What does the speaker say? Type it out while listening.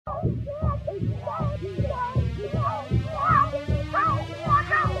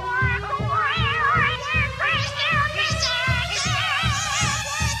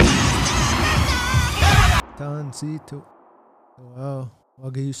Tansito. Wow.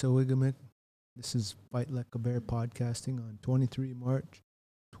 Wagayusa Wigamik. This is Fight Like a Bear podcasting on 23 March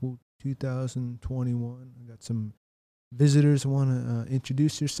 2021. I got some visitors want to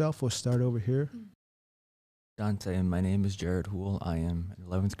introduce yourself. We'll start over here. Dante, my name is Jared Hool. I am an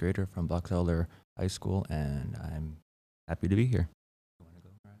 11th grader from Box Elder High School, and I'm happy to be here. You wanna go,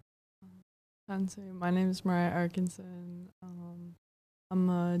 Mariah? Dante, my name is Mariah Arkinson. I'm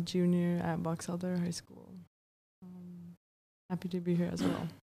a junior at Box Elder High School. Happy to be here as well.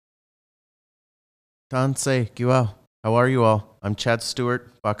 Tansei, Kiwao. How are you all? I'm Chad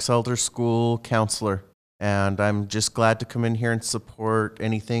Stewart, Box Elder School counselor, and I'm just glad to come in here and support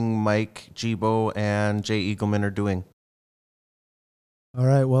anything Mike, Jibo, and Jay Eagleman are doing. All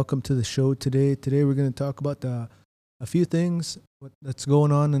right, welcome to the show today. Today we're going to talk about a few things that's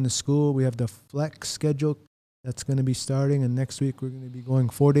going on in the school. We have the flex schedule that's going to be starting, and next week we're going to be going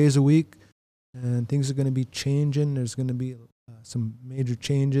 4 days a week, and things are going to be changing. There's going to be some major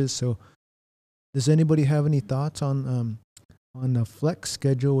changes. So does anybody have any thoughts on the flex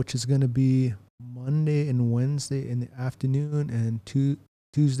schedule, which is going to be Monday and Wednesday in the afternoon and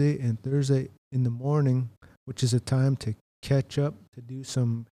Tuesday and Thursday in the morning, which is a time to catch up, to do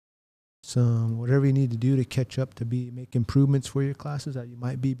some whatever you need to do to catch up, to make improvements for your classes that you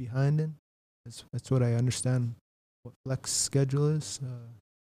might be behind in. That's what I understand what flex schedule is.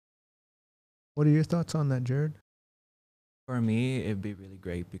 What are your thoughts on that, Jared? For me, it'd be really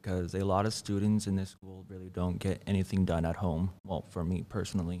great because a lot of students in this school really don't get anything done at home. Well, for me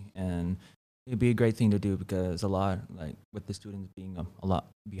personally, and it'd be a great thing to do because with the students being a lot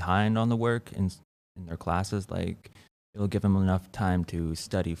behind on the work in their classes, it'll give them enough time to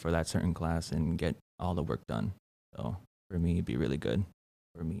study for that certain class and get all the work done. So for me, it'd be really good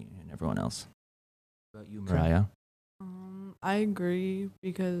for me and everyone else. What about you, Mariah? I agree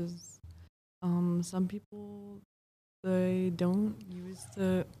because some people, they don't use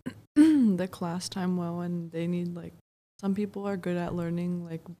the the class time well, and they need some people are good at learning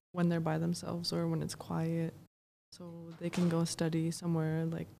when they're by themselves or when it's quiet, so they can go study somewhere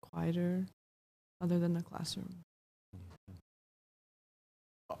quieter other than the classroom.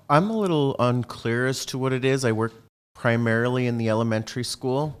 I'm a little unclear as to what it is. I work primarily in the elementary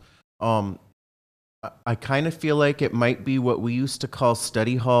school. I kind of feel like it might be what we used to call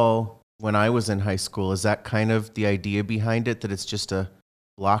study hall when I was in high school. Is that kind of the idea behind it, that it's just a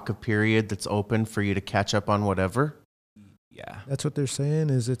block of period that's open for you to catch up on whatever? Yeah. That's what they're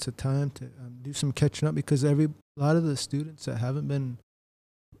saying, is it's a time to do some catching up, because a lot of the students that haven't been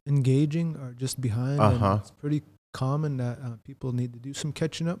engaging are just behind. And it's pretty common that people need to do some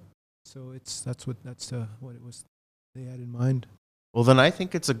catching up. So that's what it was they had in mind. Well, then I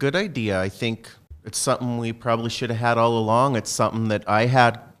think it's a good idea. I think it's something we probably should have had all along. It's something that I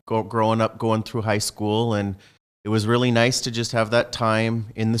had growing up, going through high school, and it was really nice to just have that time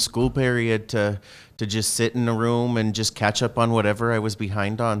in the school period to just sit in a room and just catch up on whatever I was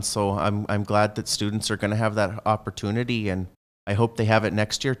behind on. So I'm glad that students are going to have that opportunity, and I hope they have it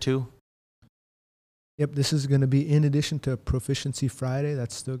next year too. Yep, this is going to be in addition to Proficiency Friday.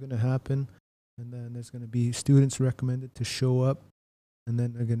 That's still going to happen. And then there's going to be students recommended to show up, and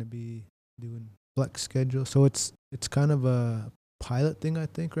then they're going to be doing flex schedule. So it's kind of a pilot thing, I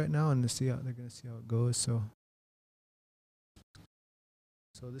think, right now, and they're going to see how it goes. So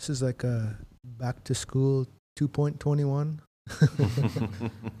this is like a back to school 2.21.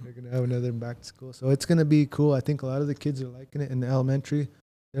 They're going to have another back to school. So it's going to be cool. I think a lot of the kids are liking it in the elementary.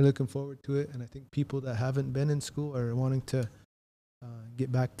 They're looking forward to it. And I think people that haven't been in school are wanting to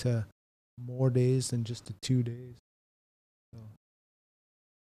get back to more days than just the 2 days. So,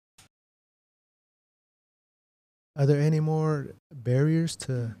 are there any more barriers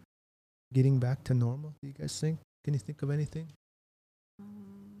to getting back to normal, do you guys think? Can you think of anything?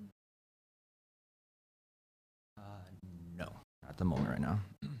 No, not at the moment right now.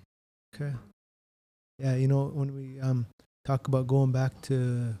 Okay. Yeah, when we talk about going back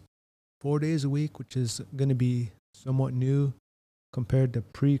to 4 days a week, which is going to be somewhat new compared to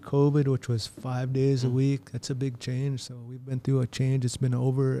pre-COVID, which was 5 days a week, that's a big change. So we've been through a change. It's been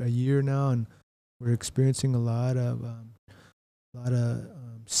over a year now, and we're experiencing a lot of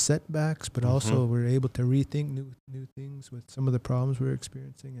setbacks, but also we're able to rethink new things with some of the problems we're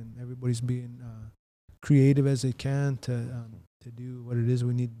experiencing, and everybody's being creative as they can to do what it is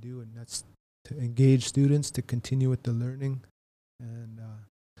we need to do, and that's to engage students to continue with the learning and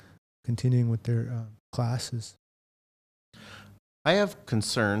continuing with their classes. I have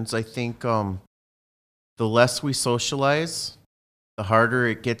concerns. I think the less we socialize, the harder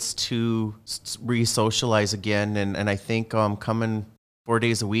it gets to re-socialize again. And I think coming 4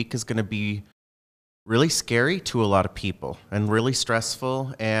 days a week is going to be really scary to a lot of people and really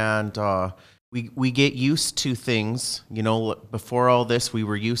stressful. And we get used to things. You know, before all this, we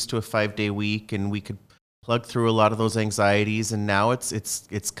were used to a 5-day week, and we could plug through a lot of those anxieties. And now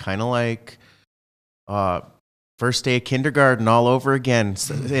it's kind of like first day of kindergarten all over again,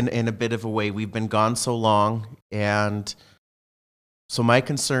 in a bit of a way. We've been gone so long, and so my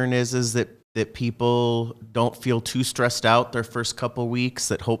concern is that people don't feel too stressed out their first couple weeks,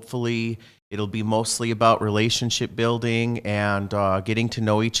 that hopefully it'll be mostly about relationship building and getting to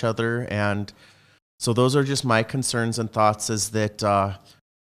know each other. And so those are just my concerns and thoughts, is that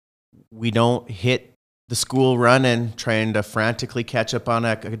we don't hit the school running trying to frantically catch up on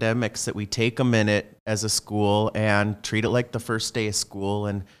academics, that we take a minute as a school and treat it like the first day of school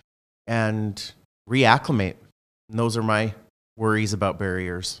and reacclimate. And those are my worries about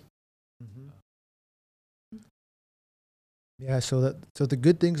barriers. Yeah, so the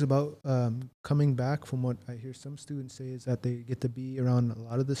good things about coming back, from what I hear some students say, is that they get to be around a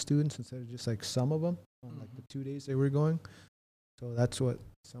lot of the students instead of just like some of them on like the 2 days they were going. So that's what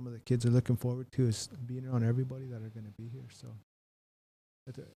some of the kids are looking forward to, is being around everybody that are going to be here. So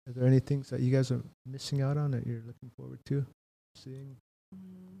are there any things that you guys are missing out on that you're looking forward to seeing?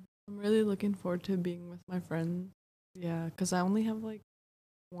 I'm really looking forward to being with my friends. Yeah, because I only have like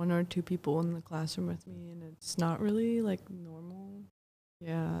 1 or 2 people in the classroom with me, and it's not really like normal.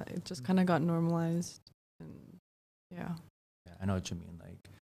 Yeah, it just kind of got normalized, and yeah. Yeah, I know what you mean. Like,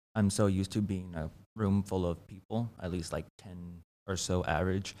 I'm so used to being in a room full of people, at least like 10 or so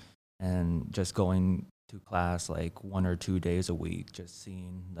average, and just going to class like 1 or 2 days a week, just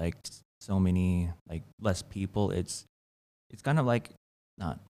seeing like so many like less people. It's kind of like,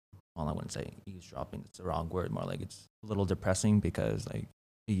 not, well, I wouldn't say eavesdropping, it's the wrong word, more like it's a little depressing, because like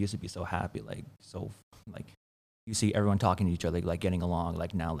it used to be so happy, like so like you see everyone talking to each other, like getting along.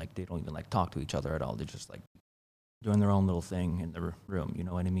 Like now, like they don't even like talk to each other at all. They're just like doing their own little thing in the room. You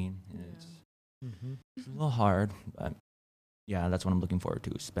know what I mean? And it's a little hard, but yeah, that's what I'm looking forward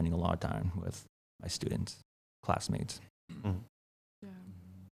to, spending a lot of time with my students, classmates. Mm. Yeah.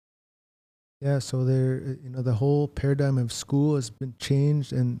 Yeah, so the whole paradigm of school has been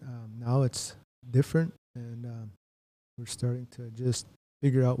changed, and now it's different, and we're starting to just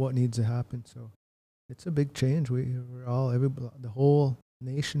figure out what needs to happen. So it's a big change. The whole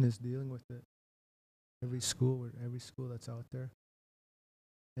nation is dealing with it. Every school that's out there,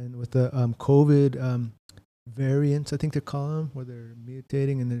 and with the COVID variants, I think they call them, where they're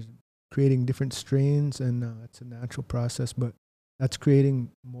mutating and they're creating different strains, and it's a natural process, but that's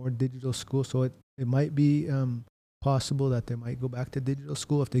creating more digital school. So it might be possible that they might go back to digital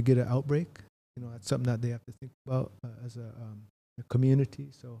school if they get an outbreak. You know, that's something that they have to think about as a community.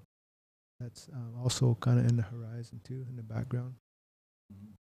 So that's also kind of in the horizon too, in the background.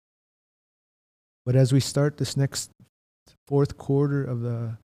 But as we start this next fourth quarter of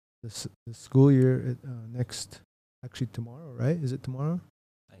the school year, actually tomorrow, right? Is it tomorrow?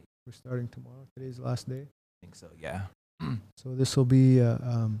 We're starting tomorrow. Today's the last day. I think so, yeah. So this will be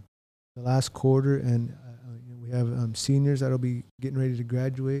the last quarter, and we have seniors that'll be getting ready to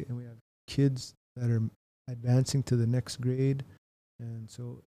graduate, and we have kids that are advancing to the next grade. And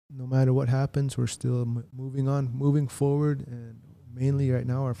so no matter what happens, we're still moving forward, and mainly right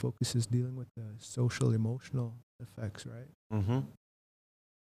now our focus is dealing with the social, emotional effects, right? Mm-hmm.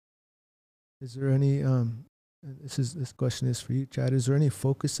 Is there any, this question is for you, Chad, is there any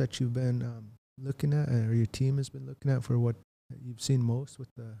focus that you've been looking at, or your team has been looking at, for what you've seen most with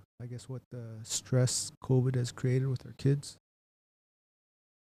what the stress COVID has created with our kids?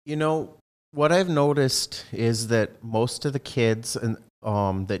 You know, what I've noticed is that most of the kids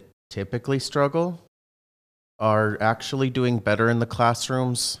that typically struggle are actually doing better in the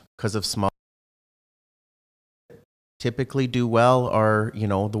classrooms because of small. Typically do well are,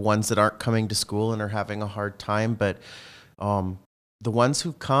 the ones that aren't coming to school and are having a hard time. But the ones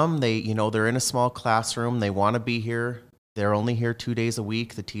who come, they're in a small classroom. They want to be here. They're only here 2 days a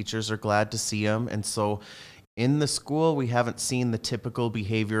week. The teachers are glad to see them. And so in the school, we haven't seen the typical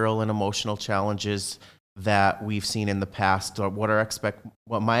behavioral and emotional challenges that we've seen in the past.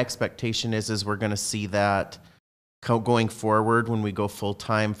 What my expectation is we're going to see that going forward when we go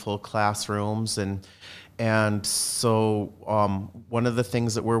full-time, full classrooms. And so one of the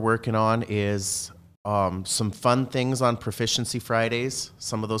things that we're working on is some fun things on Proficiency Fridays.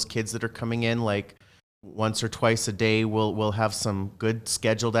 Some of those kids that are coming in, like once or twice a day, we'll have some good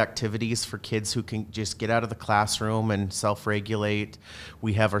scheduled activities for kids who can just get out of the classroom and self-regulate.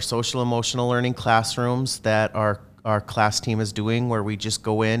 We have our social emotional learning classrooms that our class team is doing, where we just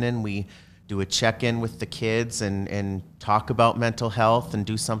go in and we do a check-in with the kids and talk about mental health and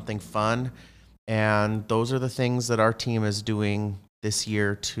do something fun. And those are the things that our team is doing this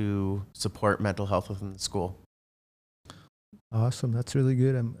year to support mental health within the school. Awesome. That's really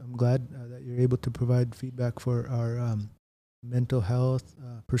good. I'm glad that you're able to provide feedback for our mental health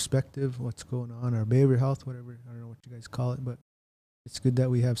perspective, what's going on, our behavioral health, whatever. I don't know what you guys call it, but it's good that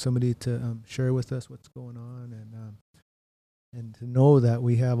we have somebody to share with us what's going on and to know that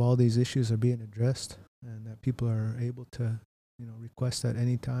we have all these issues are being addressed and that people are able to, request at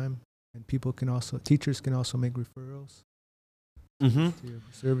any time. And teachers can also make referrals to your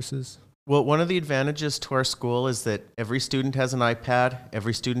services. Well, one of the advantages to our school is that every student has an iPad,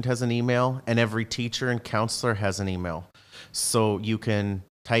 every student has an email, and every teacher and counselor has an email. So you can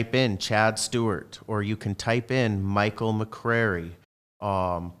type in Chad Stewart, or you can type in Michael McCrary,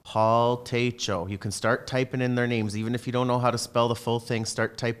 Paul Techo. You can start typing in their names. Even if you don't know how to spell the full thing,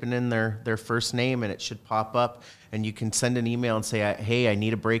 start typing in their first name and it should pop up. And you can send an email and say, hey, I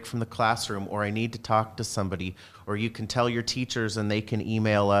need a break from the classroom, or I need to talk to somebody. Or you can tell your teachers and they can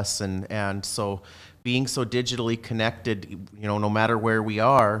email us. And so being so digitally connected, no matter where we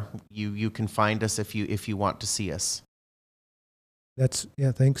are, you can find us if you want to see us.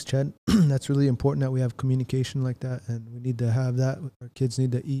 Thanks, Chad. That's really important that we have communication like that, and we need to have that. Our kids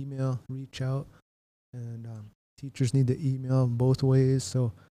need to email, reach out, and teachers need to email both ways.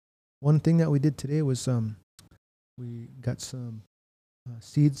 So one thing that we did today was we got some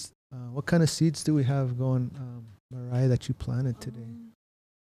seeds. What kind of seeds do we have going, Mariah, that you planted today?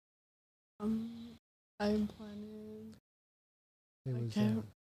 I planted.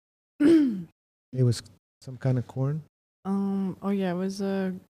 It was some kind of corn. It was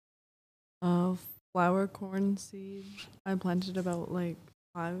a flower corn seed. I planted about like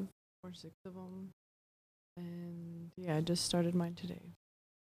 5 or 6 of them, and I just started mine today.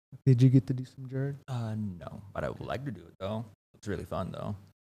 Did you get to do some, Jared? No, but I would like to do it though. It's really fun though.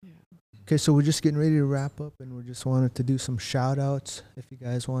 Yeah. Okay, so we're just getting ready to wrap up, and we just wanted to do some shout outs. If you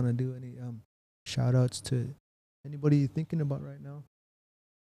guys want to do any shout outs to anybody you're thinking about right now.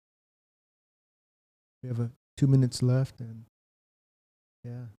 We have 2 minutes left, and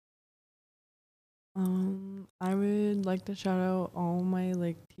I would like to shout out all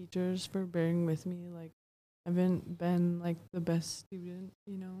my teachers for bearing with me. I haven't been the best student,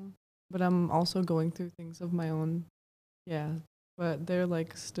 but I'm also going through things of my own. Yeah, but they're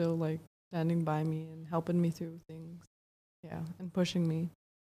still standing by me and helping me through things. Yeah, and pushing me.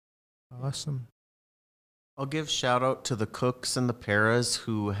 Awesome. I'll give shout out to the cooks and the paras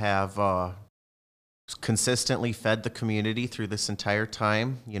who have consistently fed the community through this entire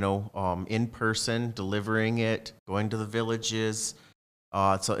time, in person, delivering it, going to the villages.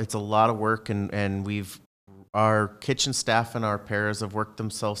 It's a lot of work, and our kitchen staff and our paras have worked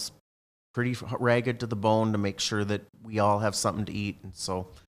themselves pretty ragged to the bone to make sure that we all have something to eat. And so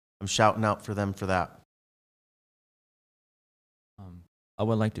I'm shouting out for them for that. I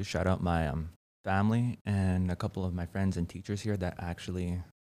would like to shout out my family and a couple of my friends and teachers here that actually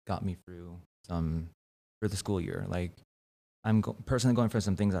got me through for the school year. I'm personally going for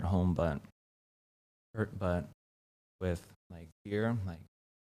some things at home, but with here,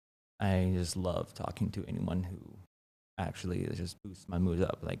 I just love talking to anyone who actually just boosts my mood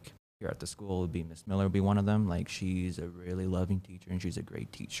up. Here at the school would be Miss Miller would be one of them. She's a really loving teacher and she's a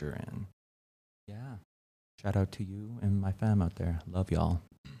great teacher, and shout out to you and my fam out there. Love y'all.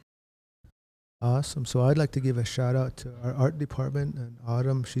 Awesome. So I'd like to give a shout out to our art department and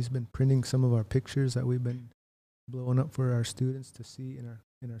Autumn. She's been printing some of our pictures that we've been blowing up for our students to see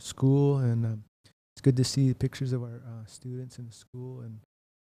in our school, and it's good to see pictures of our students in the school. And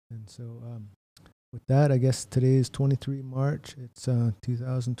so with that, I guess today is 23 March. It's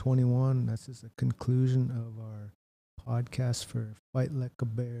 2021. This is the conclusion of our podcast for Fight Like a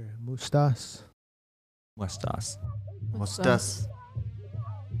Bear. Mustas. Mustas. Mustas.